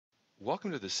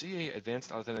Welcome to the CA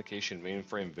Advanced Authentication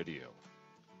Mainframe video.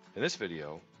 In this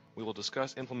video, we will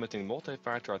discuss implementing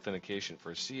multi-factor authentication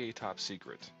for CA Top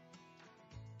Secret.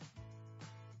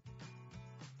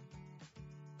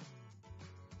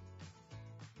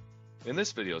 In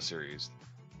this video series,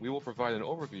 we will provide an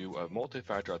overview of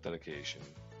multi-factor authentication,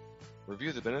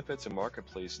 review the benefits and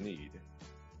marketplace need,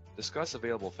 discuss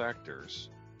available factors,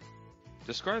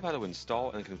 describe how to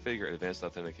install and configure Advanced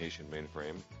Authentication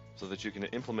Mainframe so that you can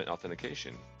implement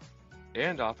authentication,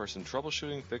 and offer some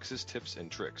troubleshooting fixes, tips, and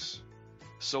tricks.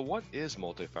 So what is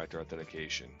multi-factor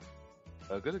authentication?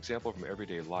 A good example from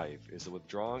everyday life is the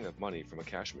withdrawing of money from a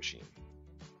cash machine.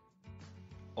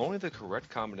 Only the correct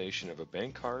combination of a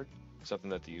bank card, something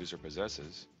that the user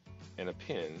possesses, and a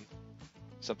PIN,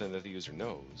 something that the user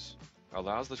knows,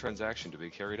 allows the transaction to be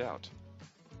carried out.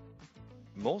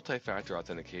 Multi-factor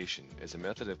authentication is a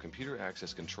method of computer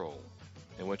access control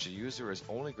in which a user is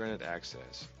only granted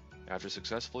access after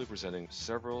successfully presenting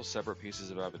several separate pieces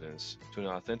of evidence to an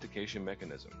authentication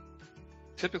mechanism.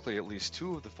 Typically at least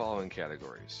two of the following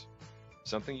categories: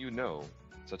 something you know,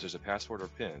 such as a password or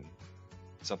PIN,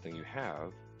 something you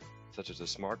have, such as a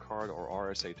smart card or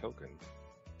RSA token,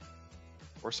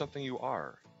 or something you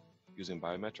are, using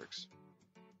biometrics.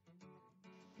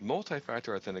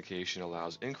 Multi-factor authentication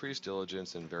allows increased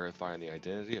diligence in verifying the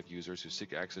identity of users who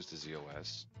seek access to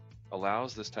ZOS,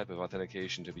 allows this type of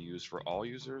authentication to be used for all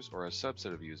users or a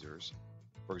subset of users,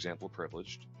 for example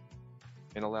privileged,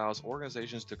 and allows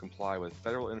organizations to comply with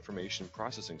federal information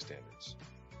processing standards.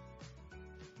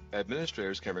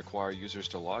 Administrators can require users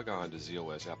to log on to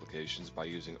ZOS applications by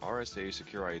using RSA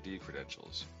Secure ID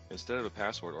credentials instead of a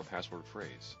password or password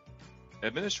phrase.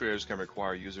 Administrators can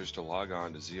require users to log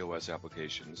on to ZOS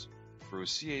applications through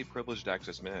CA Privileged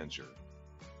Access Manager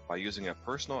by using a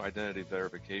personal identity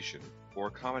verification or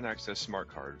common access smart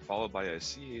card followed by a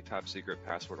CA Top Secret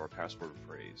password or password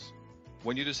phrase.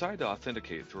 When you decide to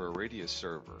authenticate through a Radius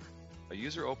server, a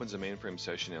user opens a mainframe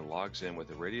session and logs in with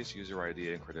the Radius user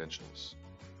ID and credentials.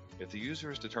 If the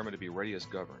user is determined to be Radius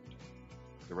governed,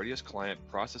 the Radius client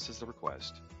processes the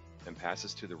request and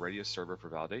passes to the Radius server for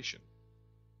validation.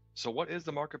 So what is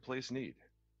the marketplace need?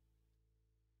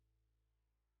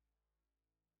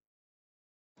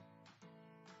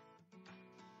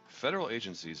 Federal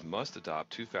agencies must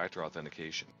adopt two-factor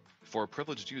authentication for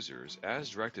privileged users as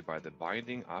directed by the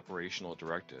Binding Operational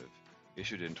Directive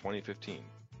issued in 2015.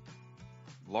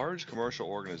 Large commercial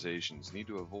organizations need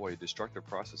to avoid destructive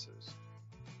processes.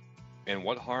 And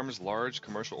what harms large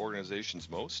commercial organizations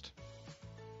most?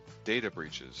 Data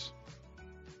breaches,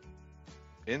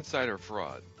 insider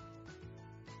fraud,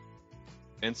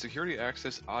 and security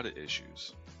access audit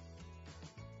issues.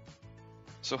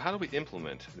 So how do we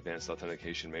implement Advanced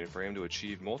Authentication Mainframe to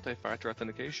achieve multi-factor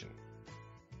authentication?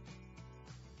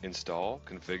 Install,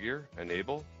 configure,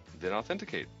 enable, then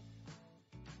authenticate.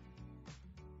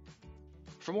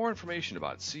 For more information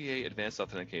about CA Advanced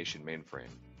Authentication Mainframe,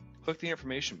 click the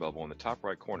information bubble in the top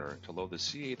right corner to load the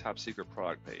CA Top Secret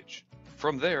product page.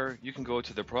 From there, you can go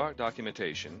to the product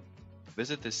documentation,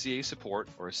 visit the CA support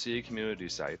or CA community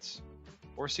sites,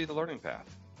 or see the learning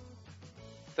path.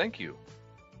 Thank you.